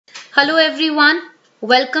Hello everyone,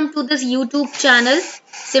 welcome to this YouTube channel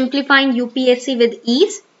Simplifying UPSC with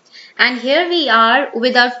Ease, and here we are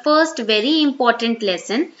with our first very important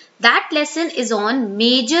lesson. That lesson is on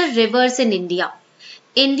major rivers in India.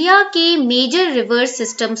 India के major river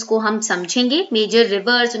systems को हम समझेंगे, major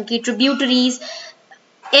rivers, उनकी tributaries,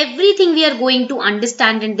 everything we are going to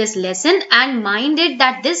understand in this lesson, and mind it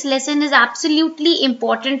that this lesson is absolutely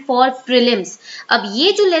important for prelims. अब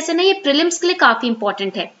ये जो lesson है ये prelims के लिए काफी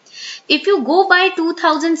important है. If you go by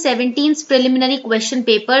 2017's preliminary question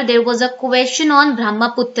paper, there was a question on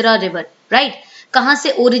Brahmaputra river, right? कहाँ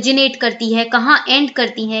से ओरिजिनेट करती है, कहाँ एंड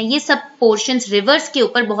करती है, ये सब पोर्शंस रिवर्स के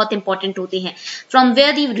ऊपर बहुत इंपॉर्टेंट होते हैं. From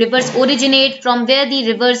where the reverse originate, from where the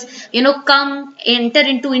reverse come enter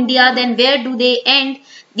into India, then where do they and,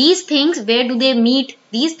 these things, where do they meet,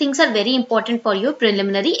 these things are very important for your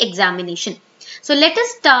preliminary examination. So let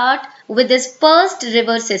us start with this first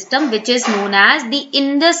river system which is known as the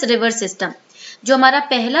Indus River System. जो हमारा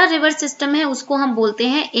पहला river system है उसको हम बोलते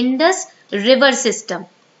हैं Indus River System,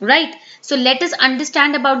 right? So let us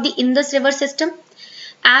understand about the Indus River System.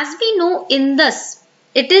 As we know, Indus,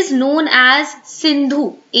 it is known as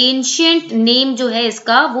Sindhu. Ancient name जो है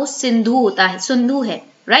इसका वो सिंधु होता है, सिंधु है,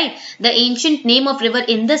 right? The ancient name of river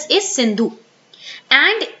Indus is Sindhu,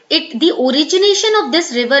 and the origination of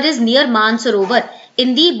this river is near Mansarovar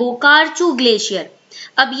in the Bokarchu glacier.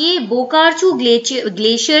 अब ये बोकारचू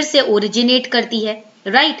glacier से ओरिजिनेट करती है,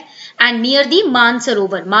 right? And near the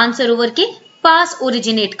Mansarovar, Mansarovar के पास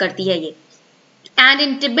ओरिजिनेट करती है ये. And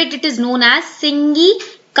in Tibet it is known as सिंगी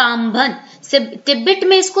Kamban. Tibet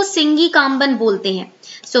में इसको सिंगी काम्बन बोलते हैं.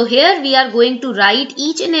 So here we are going to write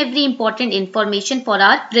each and every important information for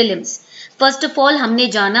our prelims. First of all, हमने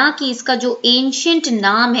जाना कि इसका जो ancient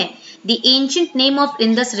नाम है, the ancient name of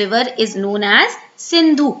Indus River is known as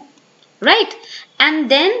Sindhu, right? And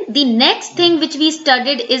then the next thing which we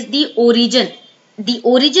studied is the origin. The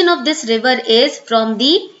origin of this river is from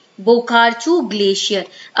the बोकारचू glacier.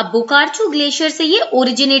 अब बोकारचू glacier से ये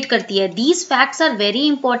originate करती है. These facts are very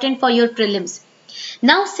important for your prelims.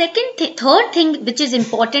 Now third thing which is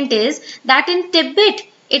important is that in Tibet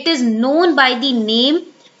it is known by the name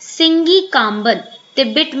सिंगी Kamban.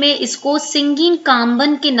 Tibet में इसको सिंगी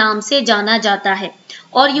काम्बन के नाम से जाना जाता है,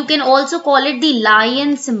 और you can also call it the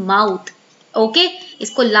lion's mouth. Okay,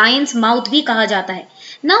 इसको लायंस माउथ भी कहा जाता है.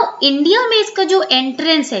 नाउ इंडिया में इसका जो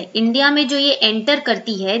एंट्रेंस है, इंडिया में जो ये एंटर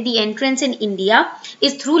करती है, the entrance in India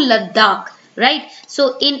is through Ladakh, right? So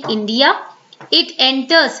in India it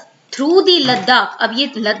enters through the Ladakh. अब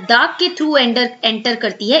ये लद्दाख के थ्रू एंटर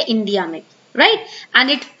करती है इंडिया में, right? And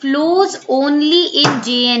it flows only in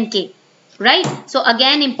JNK, right? So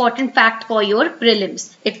again important fact for your prelims,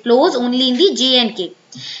 it flows only in the JNK.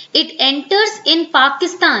 It enters in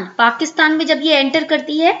Pakistan. Pakistan में जब ये enter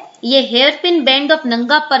करती है, ये हेयरपिन बैंड ऑफ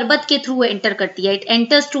नंगा पर्वत के थ्रू एंटर करती है. It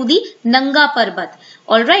enters through the नंगा पर्वत.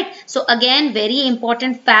 All right. So again very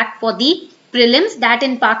important fact for the prelims that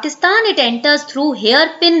in Pakistan it enters through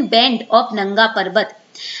hairpin bend of नंगा पर्वत.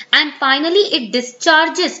 And finally it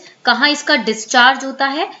discharges. कहाँ इसका डिस्चार्ज होता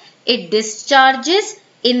है? It discharges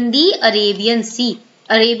in the Arabian Sea.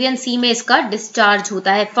 Arabian सी में इसका discharge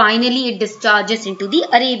होता है. Finally it discharges into the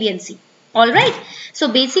Arabian C. All right. So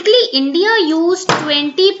basically India use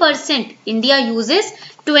 20%, India uses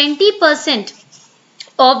 20%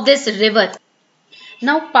 of this river.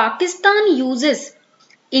 Now Pakistan uses,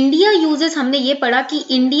 India uses, हमने ये पढ़ा कि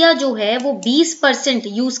इंडिया जो है वो 20%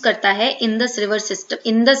 यूज करता है इंडस रिवर सिस्टम,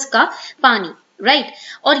 इंडस का पानी, right?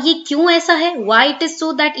 और ये क्यों ऐसा है? Why it is so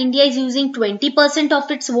that India is using 20%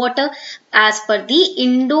 of its water as per the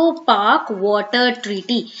Indo-Pak Water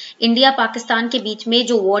Treaty. India Pakistan के बीच में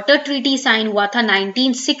जो वाटर ट्रीटी साइन हुआ था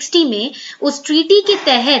 1960 में, उस ट्रीटी के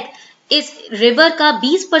तहत इस रिवर का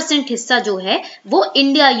 20% हिस्सा जो है वो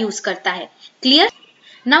इंडिया यूज करता है. क्लियर?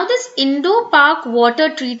 नाउ दिस इंडो पाक वाटर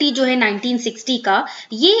ट्रीटी जो है 1960 का,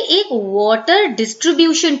 ये एक वाटर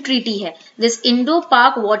डिस्ट्रीब्यूशन ट्रीटी है. दिस इंडो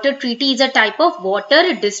पाक water treaty is a type of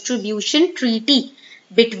water distribution treaty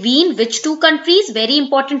between which to countries, very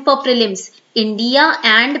important for prelims, India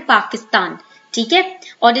and Pakistan. ठीक है,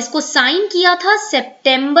 और इसको साइन किया था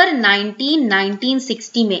सितंबर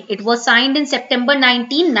 1960 में. It was signed in September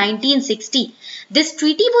 1960. This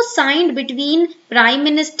treaty was signed between Prime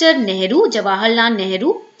Minister Nehru, Jawaharlal Nehru,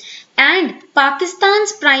 and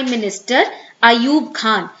Pakistan's Prime Minister Ayub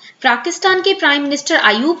Khan. Pakistan के prime minister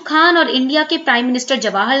Ayub Khan और India के प्राइम मिनिस्टर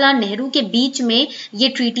जवाहरलाल नेहरू के बीच में ये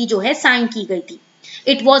ट्रीटी जो है साइन की गई थी.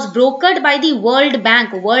 It was brokered by the World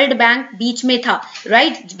Bank. World Bank बीच में था,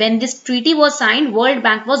 right? When this treaty was signed, World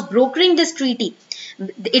Bank was brokering this treaty.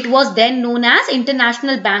 It was then known as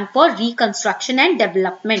International Bank for Reconstruction and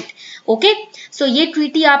Development. Okay, सो ये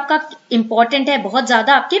treaty आपका important है बहुत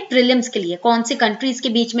ज्यादा आपके prelims के लिए. कौन से कंट्रीज के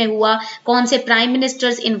बीच में हुआ, कौन से प्राइम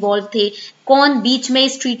मिनिस्टर्स इन्वॉल्व थे, कौन बीच में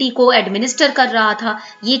इस ट्रीटी को एडमिनिस्टर कर रहा था,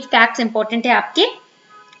 ये फैक्ट्स इंपॉर्टेंट है आपके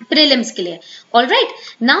prelims के लिए. All right,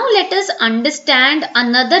 now let us understand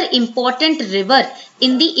another important river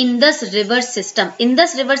in the Indus River System.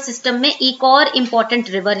 Indus River System में एक और important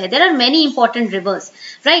river है. There are many important rivers,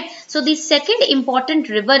 right? So the second important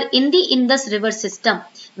river in the Indus River System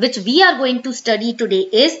which we are going to study today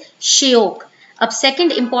is Shyok. अब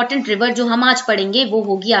second important river जो हम आज पढ़ेंगे वो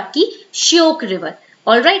होगी आपकी Shyok river.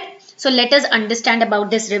 All right, so let us understand about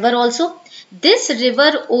this river also. This river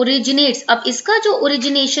originates, अब इसका जो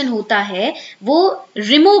ओरिजिनेशन होता है वो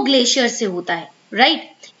रिमो ग्लेशियर से होता है, right?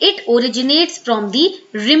 It originates from the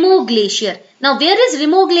Rimo glacier. Now where is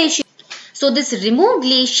Rimo glacier? So this Rimo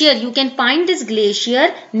glacier, you can find this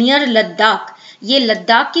glacier near Ladakh. ये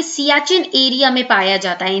लद्दाख के सियाचिन एरिया में पाया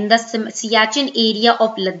जाता है. In the Siachen area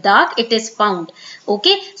of Ladakh it is found.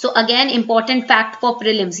 Okay, so again important fact for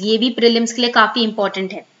prelims, ये भी prelims के लिए काफी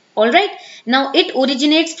इंपॉर्टेंट है. All right, now it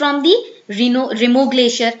originates from the Remo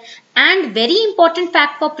glacier, and very important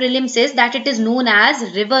fact for prelims is that it is known as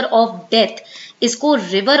river of death. इसको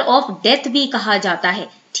river of death भी कहा जाता है,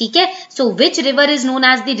 ठीक है? So which river is known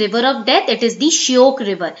as the river of death? It is the Shyok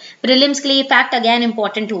river. Prelims के लिए ये fact again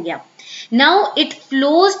important हो गया. Now it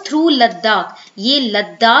flows through Ladakh. ये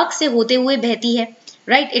लद्दाख से होते हुए बहती है,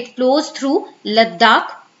 right? It flows through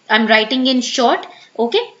Ladakh. I'm writing in short,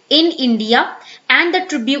 okay? In India, and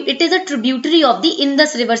it is a tributary of the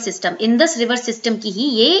Indus River System. Indus River System की ही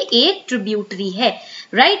ये एक tributary है,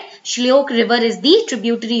 right? Shyok River is the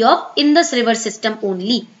tributary of Indus River System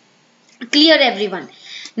only. Clear everyone?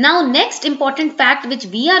 Now next important fact which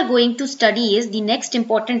we are going to study is the next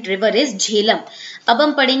important river is Jhelum. अब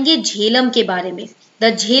हम पढ़ेंगे झेलम के बारे में.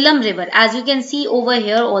 The Jhelum River, as you can see over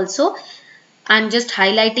here also, I'm just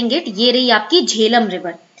highlighting it. ये रही आपकी Jhelum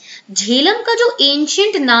river. Jhelum का जो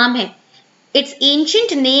एंशियंट नाम है, it's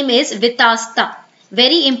ancient name is Vitasta.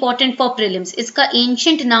 Very important for prelims. इसका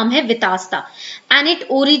एंशियंट नाम है Vitasta, and it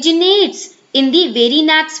originates in the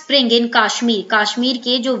Verinag spring in Kashmir. Kashmir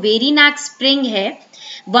के जो वेरीनाग स्प्रिंग है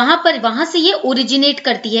वहां से ये ओरिजिनेट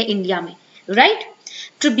करती है इंडिया में, right?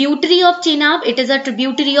 Tributary of Chenab, it is a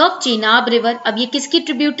tributary of Chenab river. अब ये किसकी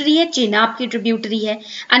ट्रिब्यूटरी है? चेनाब की ट्रिब्यूटरी है,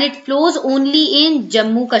 and it flows only in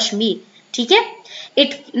Jammu Kashmir, ठीक है?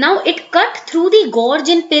 It cut through the gorge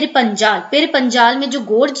in पिर पंजाल. पिर पंजाल में जो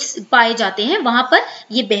गोर्ज पाए जाते हैं वहां पर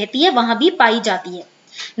ये बहती है, वहां भी पाई जाती है.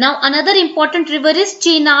 Now another important river is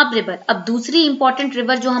Chenab river. अब दूसरी important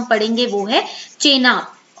river जो हम पढ़ेंगे वो है Chenab.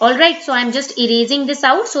 All right, so I am just erasing this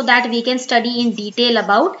out so that we can study in detail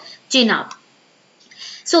about Chenab.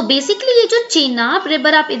 So basically ये जो चेनाब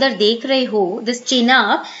river आप इधर देख रहे हो, this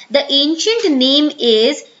Chenab, the ancient name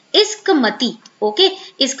is इस्कमती. Okay,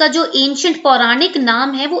 इसका जो एंशियंट पौराणिक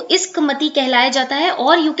नाम है वो इस्कमती कहलाया जाता है,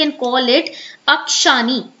 और यू कैन कॉल इट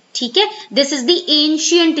अक्षानी, ठीक है? This is the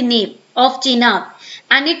ancient name of Chenab,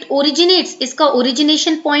 and it originates, इसका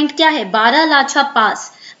ओरिजिनेशन पॉइंट क्या है? बारालाचा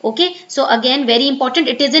पास. Okay, so again very important,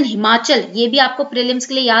 it is in Himachal. ये भी आपको प्रीलिम्स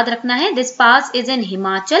के लिए याद रखना है. This pass is in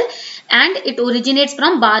Himachal and it originates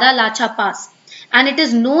from Baralacha pass, and it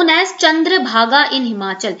is known as Chandrabhaga in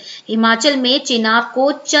Himachal. Himachal में चेनाब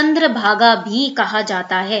को चंद्रभागा भी कहा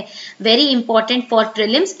जाता है. Very important for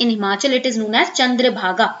prelims. In Himachal it is known as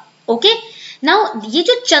Chandrabhaga. Okay, now ये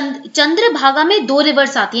जो चंद्रभागा में दो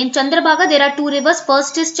रिवर्स आती हैं. Chandrabhaga, there are to reverse,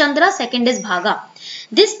 first is Chandra, second is भागा.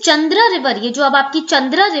 दिस चंद्रा रिवर, ये जो अब आपकी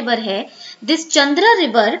चंद्रा रिवर है, this Chandra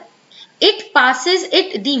river, it Passage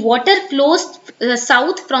it, the water flows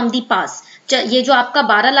south from the पास. ये जो आपका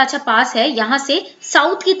बारालाचा पास है, यहां से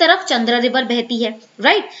साउथ की तरफ चंद्रा रिवर बहती है,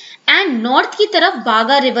 राइट? एंड नॉर्थ की तरफ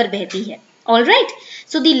बागा रिवर बहती है. All right,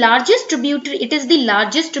 so the largest tributary, it is the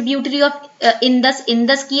largest tributary of Indus.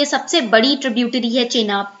 Indus की ये सबसे बड़ी ट्रिब्यूटरी है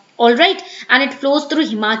Chenab. All right, and it flows through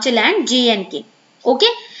Himachal and JNK. Okay,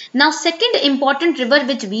 now second important river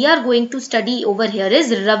which we are going to study over here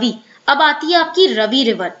is Ravi. अब आती है आपकी Ravi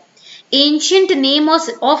river. Ancient name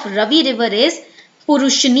of Ravi river is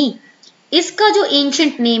पुरुषनी. इसका जो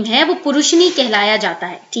एंशियंट नेम है वो पुरुषनी कहलाया जाता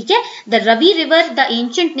है, ठीक है? The Ravi river, the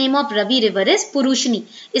ancient name of Ravi river is पुरुषनी.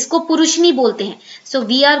 इसको पुरुषनी बोलते हैं. So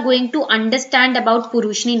we are going to understand about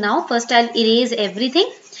Parushni now. First I will erase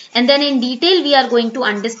everything and then in detail we are going to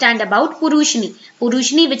understand about Purushni.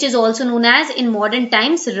 Purushni which is also known as in modern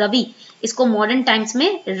times Ravi. इसको modern times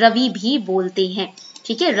में रवि भी बोलते हैं,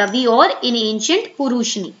 ठीक है? रवि और in ancient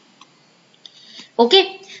Purushni. Okay,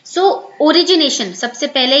 so origination, सबसे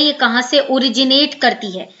पहले ये कहां से ओरिजिनेट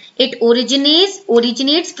करती है? It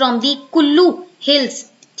originates from the Kullu hills,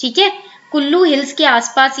 ठीक है, कुल्लू हिल्स के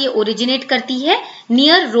आसपास ये ओरिजिनेट करती है,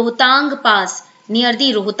 near Rohtang pass, near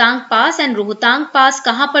the Rohtang pass. And Rohtang पास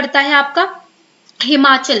कहाँ पड़ता है आपका?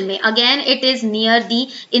 हिमाचल में। Again it is near the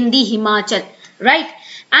in the Himachal, right.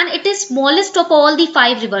 And it is smallest of all the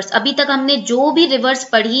 5 reverse. अभी तक हमने जो भी रिवर्स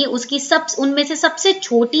पढ़ी उसकी उनमें से सबसे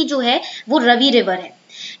छोटी जो है वो रवि रिवर है।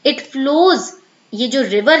 इट फ्लोज, ये जो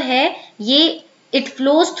रिवर है ये इट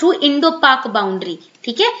फ्लोज थ्रू इंडो पाक बाउंड्री,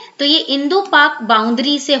 ठीक है। तो ये इंडो पाक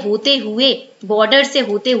बाउंड्री से होते हुए, बॉर्डर से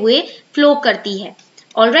होते हुए फ्लो करती है।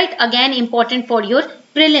 Alright, again important for your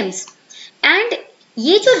prelims. And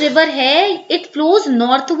ये जो रिवर है इट फ्लोज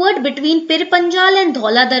नॉर्थवर्ड बिटवीन पिर पंजाल एंड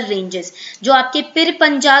धौलाधर रेंजेस। जो आपके पिर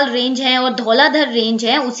पंजाल रेंज है और धौलाधर रेंज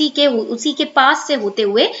है उसी के पास से होते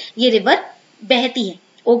हुए ये रिवर बहती है।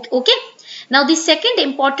 Okay, now the second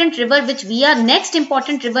important river which we are next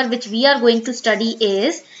important river which we are going to study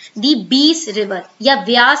is the Beas river या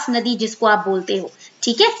व्यास नदी जिसको आप बोलते हो,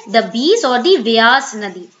 ठीक है, the Beas or the व्यास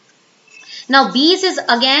नदी। now Beas is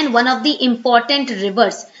again one of the important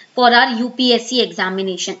rivers for our UPSC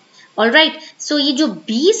examination, all right। so ये जो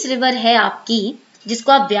Beas river है आपकी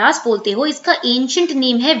जिसको आप व्यास बोलते हो, इसका ancient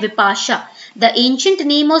name है Vipasha. the ancient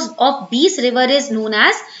name of Beas river is known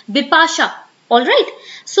as Vipasha, all right।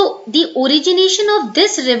 so the origination of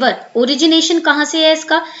this river, origination कहाँ से है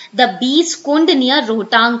इसका? the Beas Kund near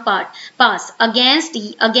Rohtang pass.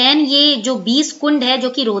 again ये जो बीस कुंड है जो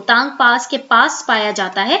कि रोहतांग पास के पास पाया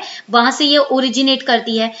जाता है, वहां से ये ओरिजिनेट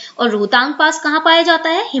करती है। और रोहतांग पास कहाँ पाया जाता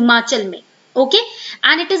है? हिमाचल में। Okay,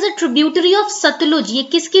 and it is a tributary of Sutlej. ये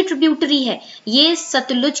किसकी ट्रिब्यूटरी है? ये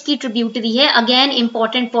सतलुज की ट्रिब्यूटरी है। Again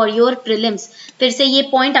important for your prelims, फिर से ये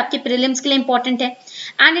पॉइंट आपके प्रीलिम्स के लिए इंपॉर्टेंट है।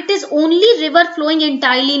 And it is only river flowing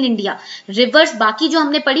entirely in India. Reverse बाकी जो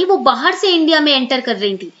हमने पढ़ी वो बाहर से इंडिया में एंटर कर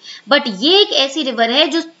रही थी, बट ये एक ऐसी रिवर है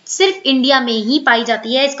जो सिर्फ इंडिया में ही पाई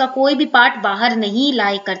जाती है, इसका कोई भी पार्ट बाहर नहीं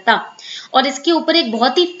लाई करता। और इसके ऊपर एक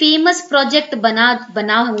बहुत ही फेमस प्रोजेक्ट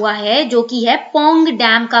बना हुआ है जो कि है पोंग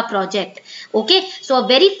डैम का project. Okay, so a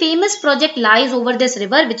very famous project lies over this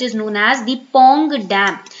river which is known as the Pong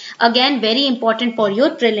dam. Again very important for your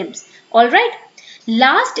prelims. Alright,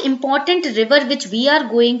 last important river which we are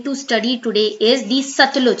going to study today is the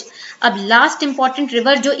Sutlej. अब last important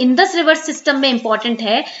river जो Indus river system में important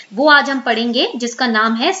है वो आज हम पढ़ेंगे, जिसका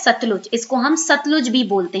नाम है सतलुज। इसको हम सतलुज भी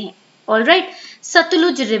बोलते हैं। Alright,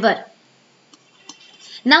 Sutlej river.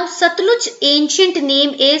 Now Sutlej ancient name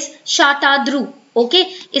is शाटाद्रू। Okay,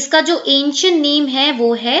 इसका जो एंशिएंट नेम है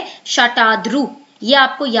वो है शाटाद्रू। ये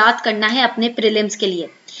आपको याद करना है अपने प्रीलिम्स के लिए।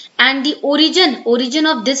 And the origin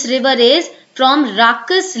of this river is from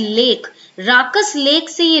राकस lake. राकस lake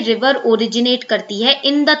से ये रिवर ओरिजिनेट करती है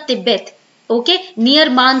in the Tibet. Okay, near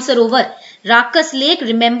Mansarovar. राकस lake,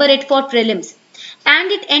 remember it for prelims.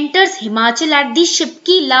 And it enters Himachal at the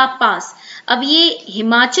Shipkila पास। अब ये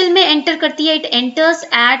हिमाचल में एंटर करती है। It enters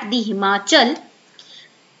at the Himachal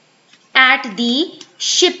at the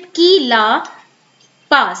Shipkila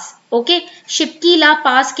pass. Okay, Shipkila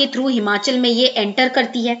पास के थ्रू हिमाचल में ये एंटर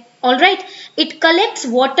करती है। Alright, it collects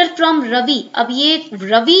water from Ravi. अब ये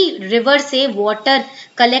रवि रिवर से वाटर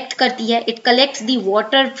कलेक्ट करती है। It collects the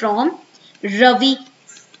water from Ravi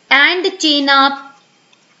and Chenab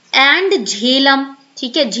and Jhelum.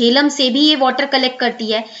 ठीक है, झेलम से भी ये वाटर कलेक्ट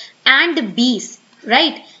करती है। एंड बीस,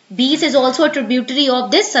 right, Beas is also a tributary of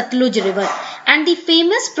this Satluj river and the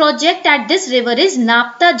famous project at this river is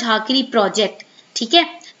नापता Jhakri project। ठीक है,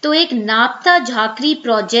 तो एक नापता झाकरी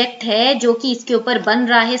प्रोजेक्ट है जो कि इसके ऊपर बन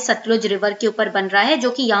रहा है, सतलुज रिवर के ऊपर बन रहा है, जो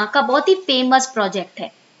कि यहाँ का बहुत ही फेमस प्रोजेक्ट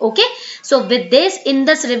है। Okay, so with this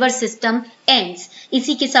Indus river system ends.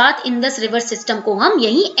 इसी के साथ इंडस रिवर सिस्टम को हम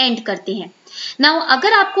यही एंड करते हैं। नाउ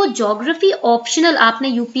अगर आपको ज्योग्राफी ऑप्शनल आपने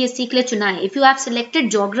यूपीएससी के लिए चुना है, if you have selected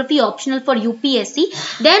geography optional for UPSC,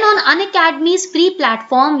 then on Unacademy's free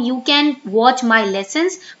platform you can watch my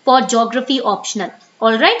lessons for geography optional.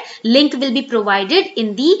 Alright, link will be provided in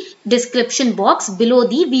the description box below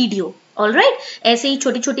the video. Alright, ऐसे ही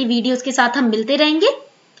छोटी छोटी videos के साथ हम मिलते रहेंगे।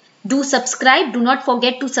 Do subscribe, do not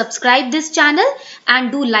forget to subscribe this channel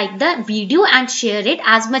and do like the video and share it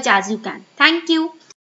as much as you can. Thank you.